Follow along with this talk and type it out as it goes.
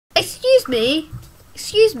Excuse me,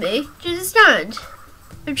 do you understand?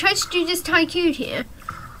 I'm trying to do this Tycoon here.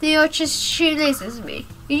 They are just shooting lasers at me.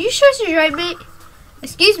 Are you sure to drive, mate?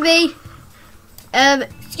 Excuse me.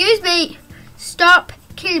 Excuse me. Stop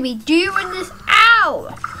killing me. Do you want this?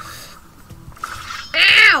 Ow!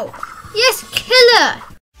 Ow! Yes, killer!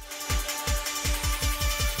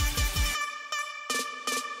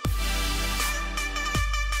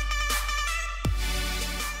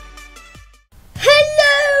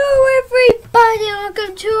 Hello everybody,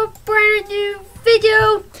 welcome to a brand new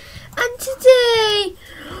video. And today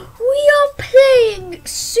we are playing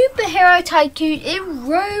Superhero Tycoon in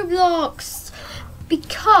Roblox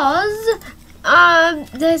because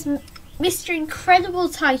there's Mr. Incredible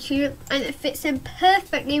Tycoon and it fits in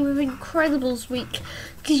perfectly with Incredibles week,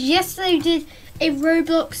 because yesterday we did a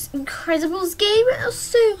Roblox Incredibles game. It was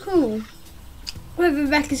so cool with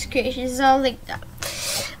Rebecca's creations, so I'll link that.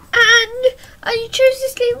 And I chose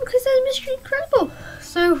this game because there's Mr. Incredible,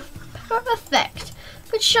 so perfect.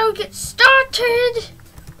 But shall we get started?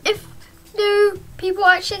 If no people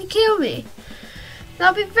actually kill me,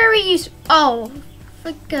 that'll be very useful. Oh,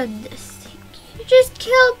 for goodness sake, you just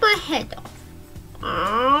killed my head off.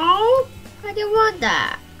 Oh, I didn't want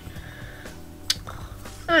that.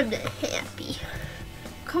 I'm not happy.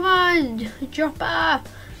 Come on, dropper.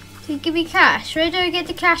 So give me cash. Where do I get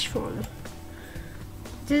the cash from?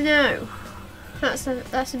 Don't know.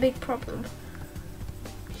 That's a big problem.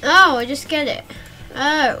 Oh, I just get it.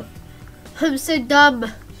 Oh, I'm so dumb.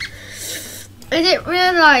 I didn't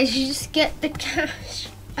realise you just get the cash.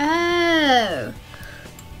 Oh,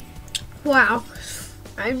 wow.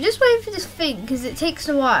 I'm just waiting for this thing because it takes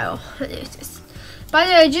a while. I noticed. By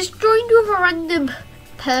the way, I just joined with a random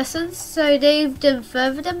person, so they've done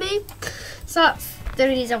further than me. So that's the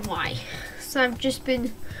reason why. So I've just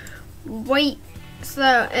been waiting.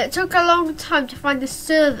 So it took a long time to find the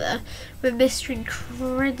server with Mr.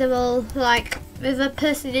 Incredible, like with a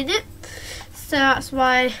person in it. So that's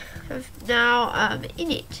why I'm now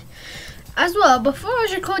in it. As well, before I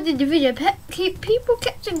was recording the video, people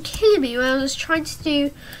kept on killing me when I was trying to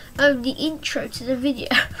do the intro to the video.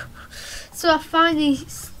 So I finally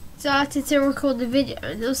started to record the video,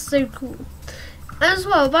 and it was so cool. As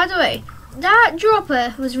well, by the way, that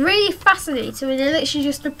dropper was really fascinating when it literally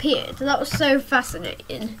just appeared. That was so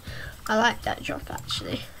fascinating. I like that drop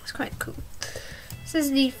actually. It's quite cool. It says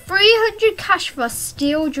need 300 cash for a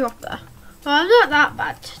steel dropper. Well, I'm not that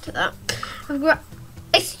bad to that. I've got.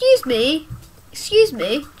 Excuse me, do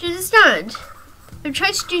you understand? I'm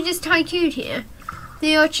trying to do this Tycoon here.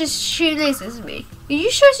 They are just shooting lasers at me. Are you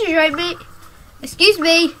sure to drive, mate? Excuse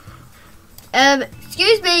me.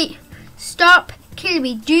 Excuse me. Stop killing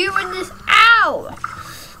me. Do you want this? Ow!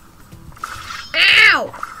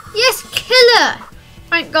 Ow! Yes, killer!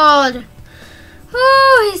 Thank God.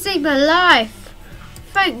 Oh, he saved my life.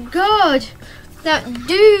 Thank God. That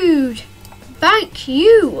dude. Thank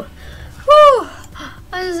you. Whew.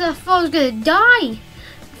 I thought I was gonna die.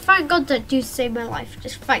 Thank God that dude saved my life.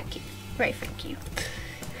 Just thank you. Great, thank you.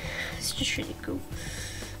 It's just really cool.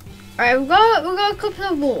 Alright, we've got a couple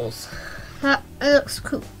of walls. That looks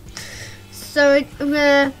cool. So I'm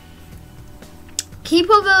gonna keep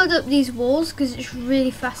on building up these walls because it's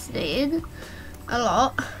really fascinating. A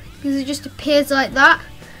lot. Because it just appears like that.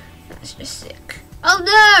 That's just sick. Oh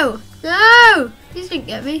no! No! These didn't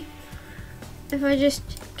get me. If I just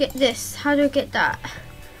get this, how do I get that?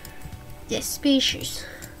 This species.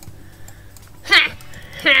 Ha!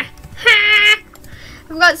 Ha! Ha!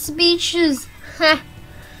 I've got species. Ha!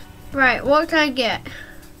 Right, what can I get?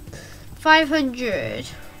 500.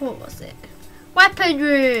 What was it? Weapon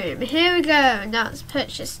room. Here we go. Now let's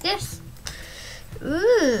purchase this.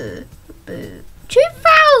 Ooh.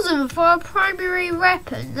 2,000 for a primary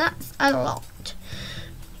weapon. That's a lot.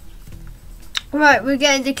 Right, we're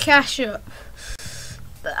getting the cash up.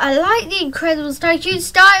 But I like the Incredibles Tycoon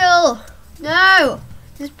style. No,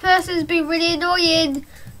 this person's been really annoying.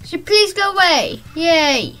 So please go away.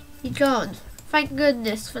 Yay, you're gone. Thank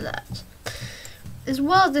goodness for that. As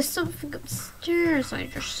well, there's something upstairs I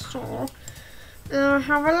just saw. I'll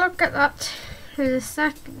have a look at that in a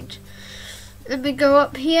second. Let me go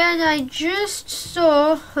up here, and I just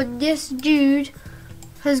saw on this dude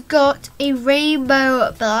has got a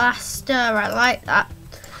rainbow blaster. I like that.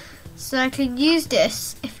 So I can use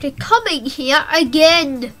this. If they're coming here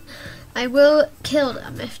again, I will kill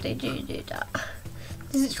them if they do that.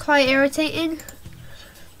 This is quite irritating.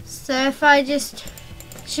 So if I just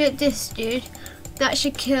shoot this dude, that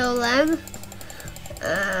should kill them.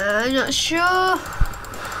 I'm not sure.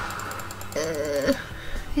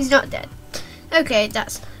 He's not dead. Okay,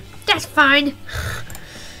 that's fine.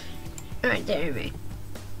 Alright, there we go.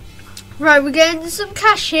 Right, we're getting some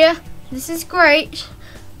cash here. This is great.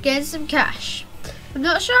 Getting some cash. I'm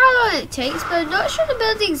not sure how long it takes, but I'm not sure the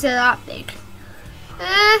buildings are that big.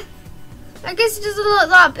 I guess it doesn't look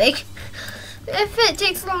that big. If it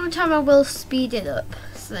takes a long time, I will speed it up,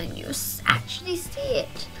 so then you'll actually see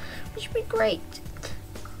it, which would be great.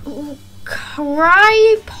 Ooh,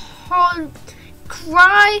 Cryponite.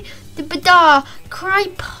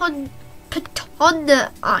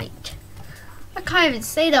 I can't even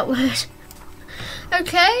say that word.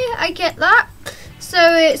 Okay, I get that.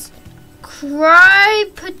 So it's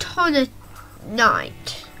Cryponite.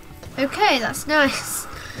 Okay, that's nice.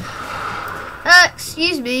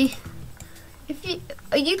 Excuse me. If you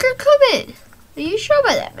can come in. Are you sure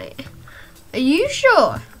about that, mate? Are you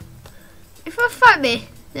sure? If I fight me,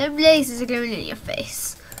 them lasers are going in your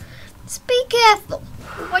face. Just be careful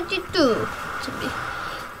what you do to me.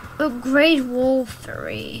 Upgrade wall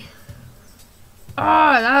 3.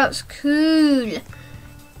 Oh, that's cool.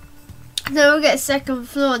 Then we'll get a second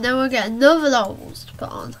floor, and then we'll get another levels to put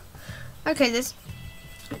on. Okay, this.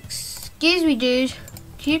 Excuse me, dude.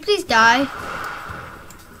 Can you please die?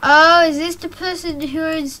 Oh, is this the person who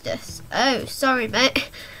owns this? Oh, sorry, mate.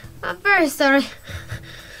 I'm very sorry.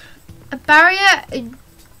 A barrier.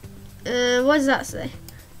 What does that say?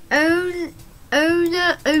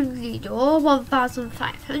 Owner only door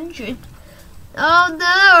 1,500. Oh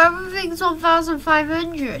no, everything's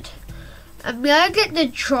 1,500. I'm gonna get the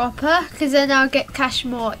dropper because then I'll get cash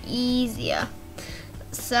more easier.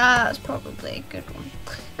 So that's probably a good one.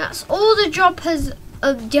 That's all the droppers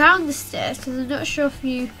down the stairs because I'm not sure if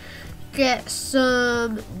you get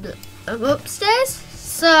some upstairs.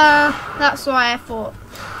 So that's why I thought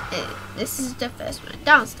this is the first one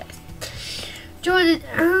downstairs. Join an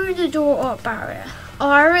owner door or barrier. Oh,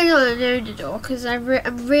 I really want to know the door because I'm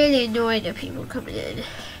really annoyed at people coming in.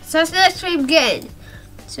 So that's the next way I'm getting.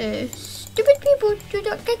 So stupid people do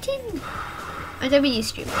not get in. I don't mean you're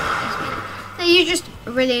stupid. You're just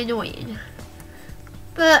really annoying.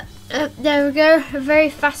 But there we go. Very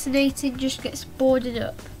fascinating. Just gets boarded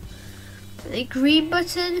up. And a green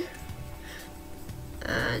button.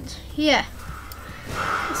 And yeah,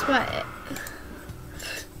 that's about it.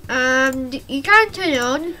 And you can turn it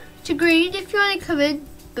on to green if you want to come in,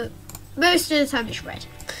 but most of the time it's red.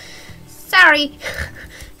 Sorry.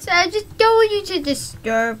 So I just don't want you to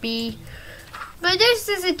disturb me. But I noticed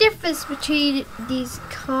there's a difference between these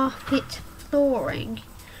carpet flooring.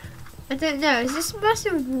 I don't know. Is this a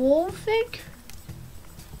massive wall thing?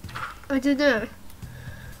 I don't know.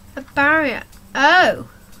 A barrier. Oh.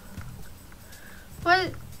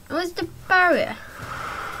 What's the barrier?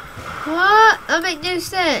 What? That makes no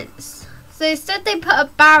sense. So they said they put a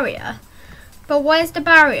barrier, but where's the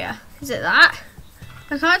barrier? Is it that?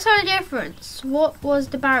 I can't tell the difference. What was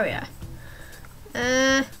the barrier?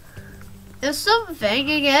 There's something,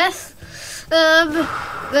 I guess. But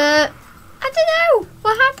I don't know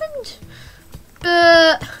what happened.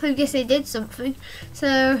 But I guess they did something.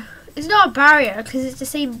 So it's not a barrier because it's the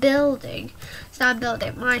same building. So I'm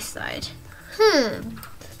building my side.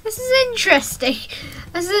 This is interesting.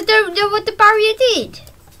 As I don't know what the barrier did.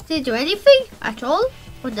 Did it do anything at all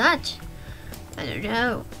or not? I don't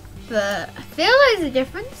know. But I feel there's a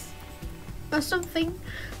difference. Or something,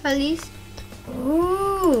 at least.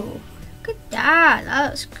 Ooh, look at that.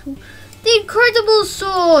 That's cool. The incredible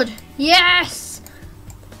sword. Yes.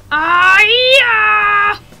 Ah,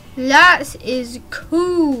 yeah. That is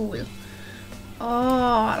cool.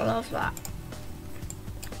 Oh, I love that.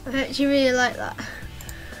 I actually really like that.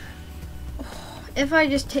 Oh, if I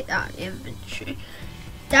just take that inventory,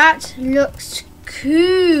 that looks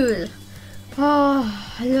cool.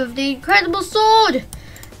 Oh, I love the incredible sword.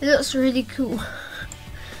 It looks really cool.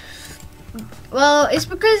 Well, it's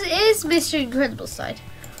because it is Mr. Incredible side.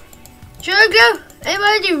 Should I go?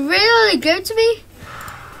 Anybody really go to me?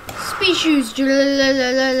 Speed shoes. Yeah.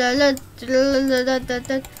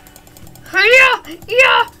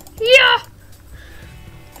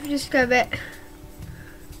 Just go a bit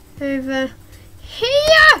over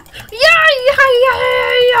here.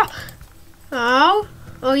 Yeah.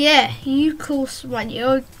 Oh yeah, you cool one.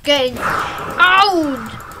 You're getting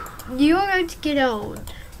owned. You're going to get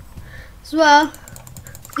owned as well.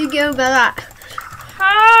 You go by that.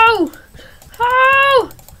 How?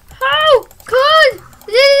 Come on!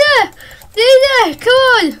 There! Come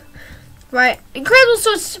on! Right, incredible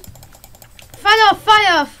swords. Fire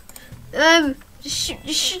off!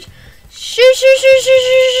 Shoot!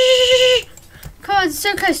 Come on,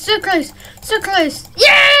 so close!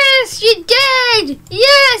 Yes, you're dead!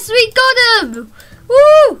 Yes, we got him!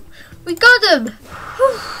 Woo! We got him!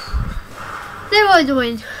 Whew. They were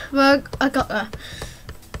annoying. Well, I got that.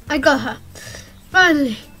 I got her.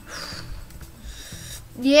 Finally.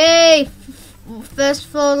 Yay. First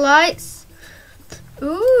floor lights.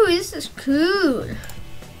 Ooh, this is cool.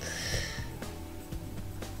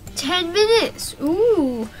 10 minutes.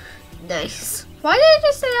 Ooh, nice. Why did I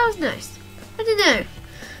just say that was nice? I don't know.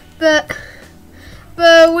 But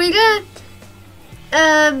we're gonna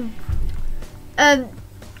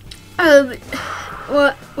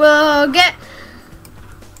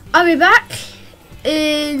I'll be back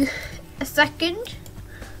in a second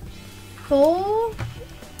for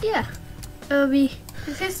I'll be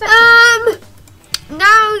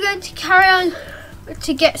now we're going to carry on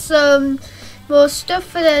to get some more stuff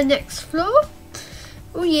for the next floor.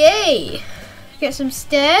 Oh yay! Get some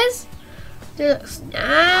stairs. That looks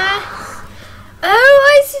nice. Oh,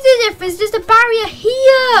 I see the difference. There's a barrier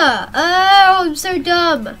here. Oh, I'm so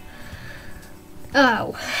dumb.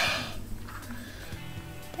 Oh,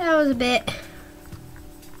 that was a bit.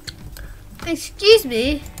 Excuse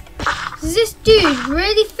me. Does this dude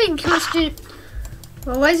really think he wants to?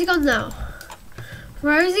 Well, where's he gone now?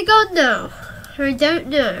 Where is he gone now? I don't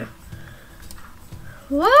know.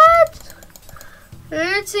 What? I'm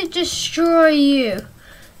going to destroy you.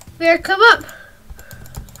 Here, come up.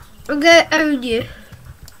 I'm gonna own you.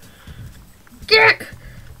 Get!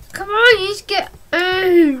 Come on, you just get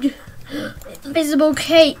owned. Invisible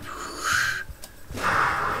cape.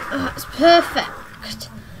 Oh, that's perfect.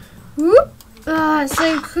 Whoop. Oh, it's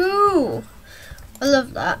so cool. I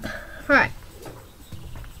love that. Right.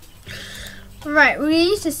 Right, we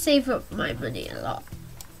need to save up my money a lot.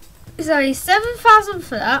 So I need 7,000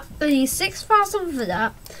 for that. I need 6,000 for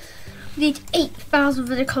that. I need 8,000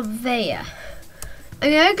 for the conveyor.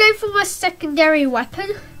 I'm gonna go for my secondary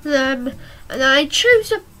weapon. And I chose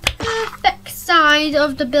the perfect side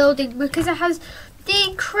of the building because it has the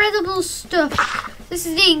incredible stuff. This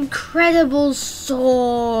is the incredible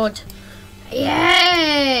sword.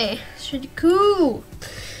 Yay! It's really cool.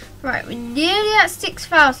 Right, we're nearly at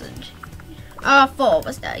 6,000. 4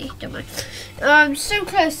 was there, don't mind. So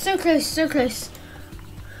close, so close, so close.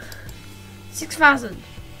 6,000.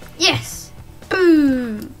 Yes!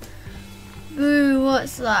 Boom! Boom,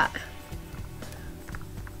 what's that?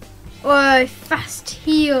 Whoa, fast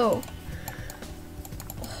heal.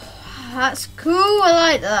 Oh, that's cool, I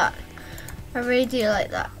like that. I really do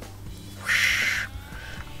like that.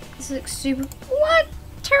 This looks super. What?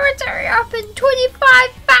 Territory up in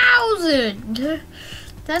 25,000!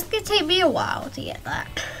 That's gonna take me a while to get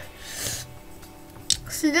that.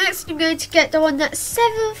 So next I'm going to get the one that's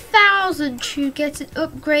 7,000 to get an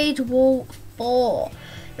upgrade wall 4.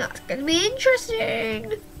 That's gonna be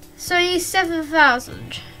interesting. So I need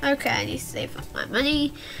 7,000. Okay, I need to save up my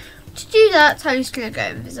money. To do that, I'm just gonna go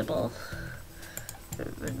invisible.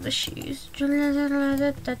 With my shoes. Come on, let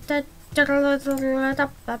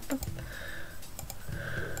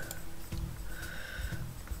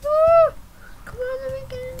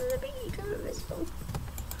me go invisible.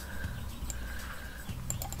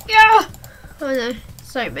 Yeah! Oh no,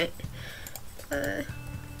 sorry mate. Oh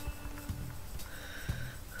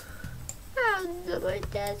no, my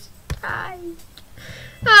dad's died.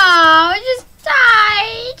 Oh, I just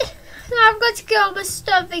died. Now I've got to get all my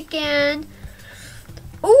stuff again.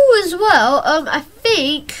 Oh, as well, I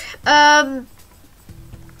think that,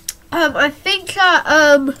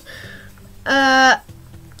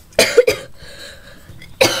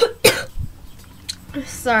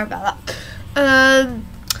 sorry about that.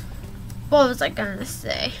 What was I gonna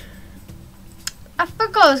say? I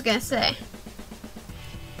forgot what I was gonna say.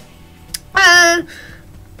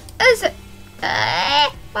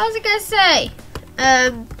 What was I gonna say?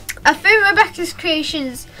 I think Rebecca's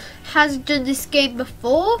Creations has done this game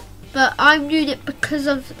before, but I'm doing it because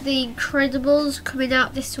of the Incredibles coming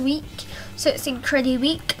out this week. So it's Incredi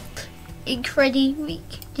Week. Incredi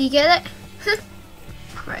Week. Do you get it?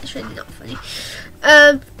 Right, it's really not funny.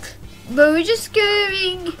 But we're just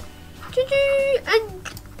going to do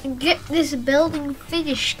and get this building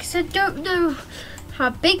finished because I don't know how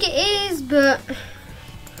big it is, but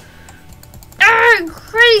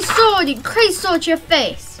incredible sword to your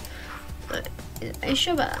face. Are you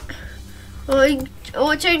sure about that? I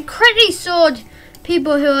want to incredible sword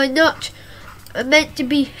people who are not meant to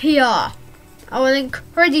be here. I will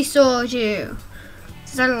incredible sword you.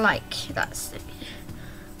 Because I like that thing.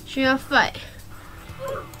 Should we fight?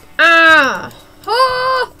 Ah!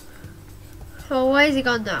 Oh! Oh, where is he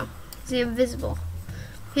gone now? Is he invisible?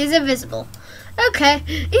 He's invisible. Okay,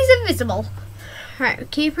 he's invisible. Right, we're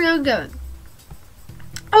keeping on going.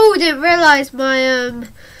 Oh, didn't realise my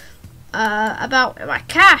about my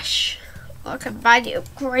cash. I can buy the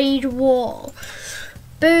upgrade wall.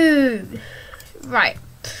 Boom. Right.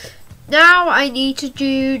 now I need to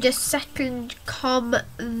do the second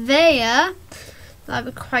conveyor. That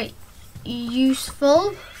would be quite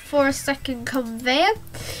useful for a second conveyor.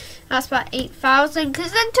 That's about 8,000,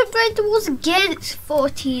 because then to upgrade the walls again it's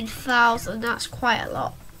 14,000. That's quite a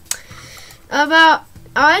lot. I'll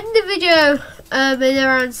end the video in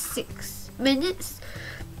around 6 minutes,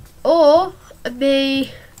 or I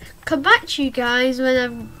may come back to you guys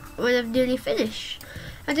when I'm nearly finished.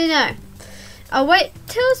 I don't know. I'll wait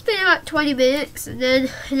till it's been about 20 minutes, and then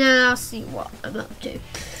I'll see what I'm up to.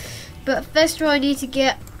 But first of all, I need to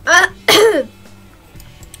get my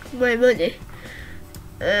money.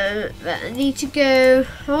 But I need to go.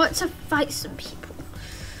 I want to fight some people.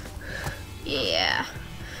 Yeah,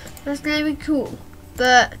 that's gonna be cool.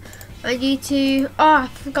 But I need to. Oh, I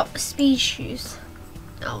forgot the speed shoes.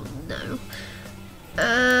 Oh no.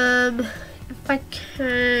 If I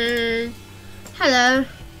can. Hello.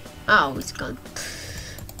 Oh, he's gone.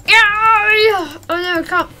 Yeah. Oh no, I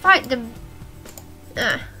can't fight them.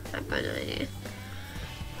 Ah, I've got no idea.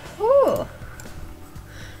 Ooh.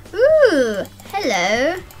 Ooh,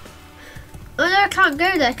 hello. Oh no, I can't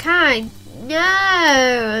go there, can I? No,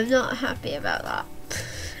 I'm not happy about that.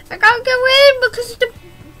 I can't go in because of the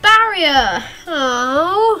barrier.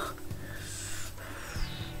 Oh.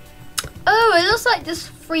 Oh, it looks like there's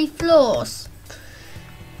 3 floors.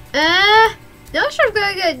 Not sure I'm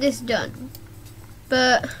going to get this done.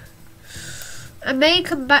 But I may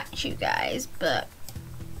come back to you guys, but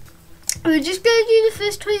we're just going to do the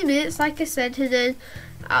first 20 minutes, like I said, and then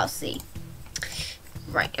I'll see.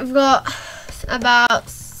 Right, I've got about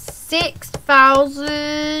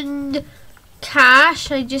 6,000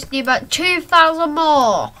 cash. I just need about 2,000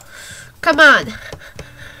 more. Come on.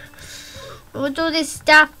 I want all this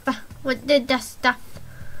stuff. I want the stuff.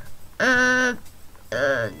 And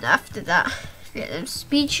after that, get them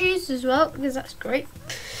speed shoes as well, because that's great.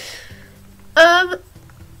 And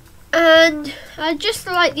I just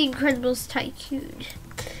like the Incredibles Tycoon.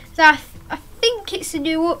 So I think it's a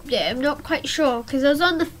new update. I'm not quite sure, because I was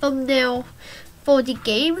on the thumbnail for the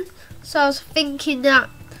game, so I was thinking that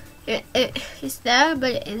it's there,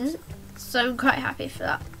 but it isn't. So I'm quite happy for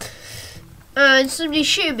that. And somebody's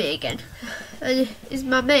shooting me again, and it's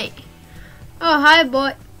my mate. Oh, hi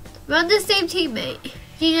boy. We're on the same team, mate.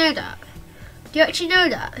 Do you know that? Do you actually know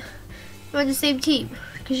that? We're on the same team,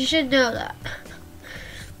 because you should know that.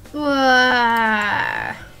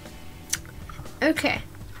 Wow. Okay.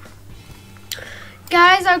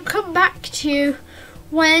 Guys, I'll come back to you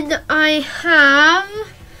when I have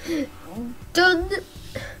done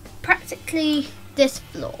practically this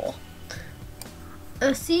floor.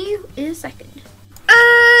 I'll see you in a second.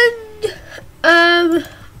 And I'm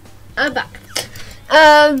back.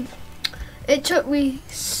 It took me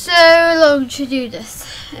so long to do this.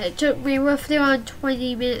 It took me roughly around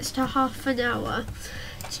 20 minutes to half an hour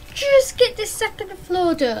to just get this second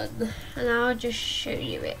floor done, and I'll just show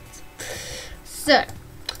you it. So,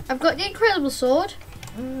 I've got the Incredible Sword,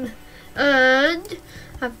 and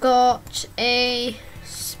I've got a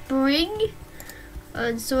spring,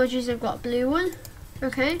 and swords I've got a blue one,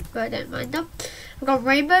 okay, but I don't mind them. I've got a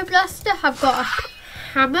Rainbow Blaster, I've got a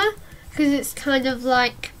hammer, because it's kind of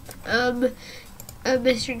like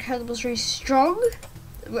Mr. Incredible's really strong.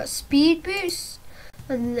 I've got speed boost,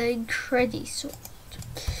 and then Incredi Sword.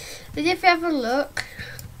 And if you have a look,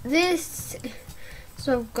 this,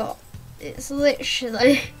 so I've got, it's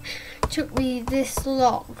literally took me this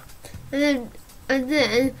long, and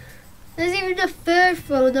then there's even a 3rd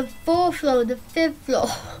floor, and a 4th floor, and a 5th floor.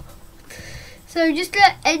 So I'm just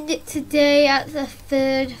gonna end it today at the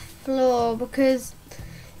 3rd floor because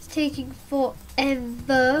it's taking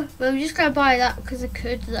forever. But I'm just gonna buy that because I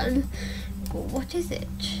could then. But what is it?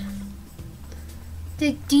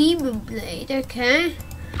 The Demon Blade, okay.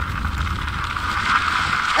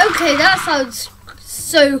 Okay, that sounds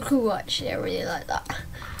so cool actually, I really like that.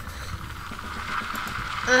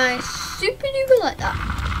 I super duper like that.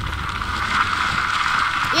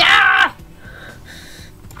 Yeah!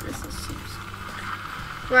 This is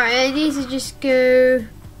super. Right, I need to just go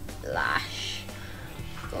Flash.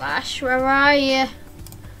 Flash, where are you?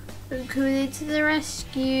 I'm coming into the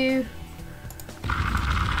rescue.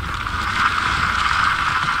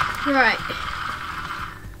 Right.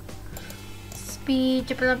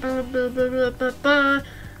 Speed, blah blah blah blah blah blah blah.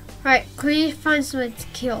 Right, can we find someone to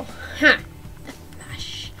kill? Ha! The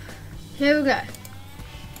Flash. Here we go.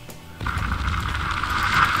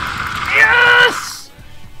 Yes!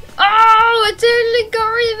 Oh, I totally got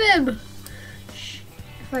rid of him! Shh.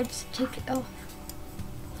 If I just take it off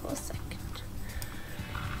for a second.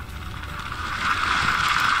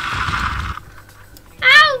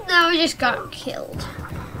 Ow! No, I just got killed.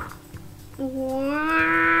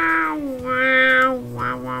 Wow, wow,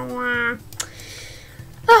 wow, wow, wow.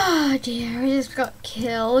 Oh dear, I just got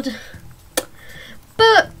killed.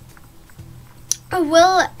 But I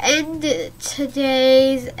will end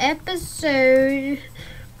today's episode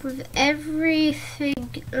with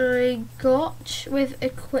everything I got with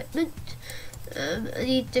equipment. I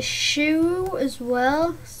need the shoe as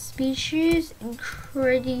well. Speed shoes,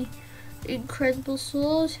 incredible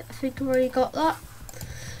sword. I think I've already got that.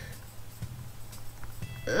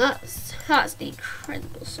 That's the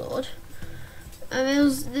incredible sword. And then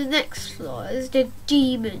the next floor is the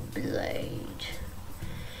demon blade.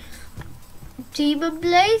 Demon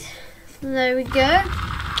blade. There we go.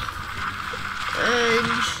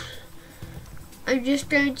 And I'm just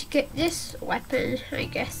going to get this weapon, I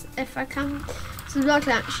guess, if I can. So I'm not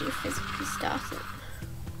going to actually physically start it.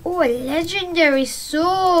 Oh, a legendary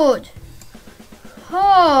sword.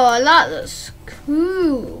 Oh, that looks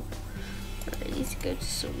cool. I need to go to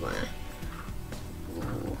somewhere.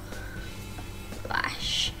 Ooh.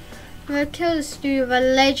 Flash. I'm going to kill this dude with a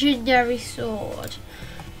legendary sword.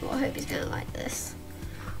 Well, I hope he's going to like this.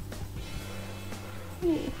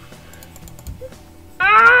 Ooh.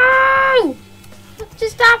 Ow! What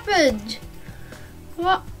just happened?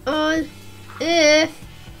 What on earth?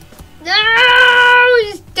 No!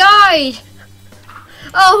 He just died!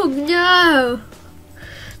 Oh no!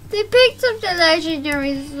 They picked up the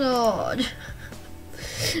legendary sword.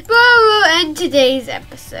 But we'll end today's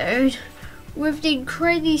episode with the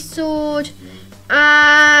incredible sword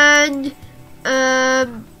and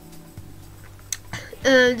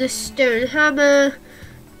the stone hammer,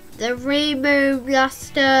 the rainbow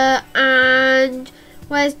blaster, and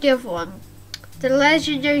where's the other one? The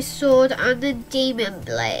legendary sword and the demon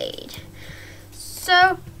blade.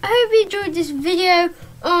 So I hope you enjoyed this video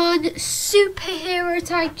on Superhero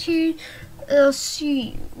Tycoon. I'll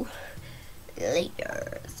see you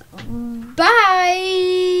later. Bye.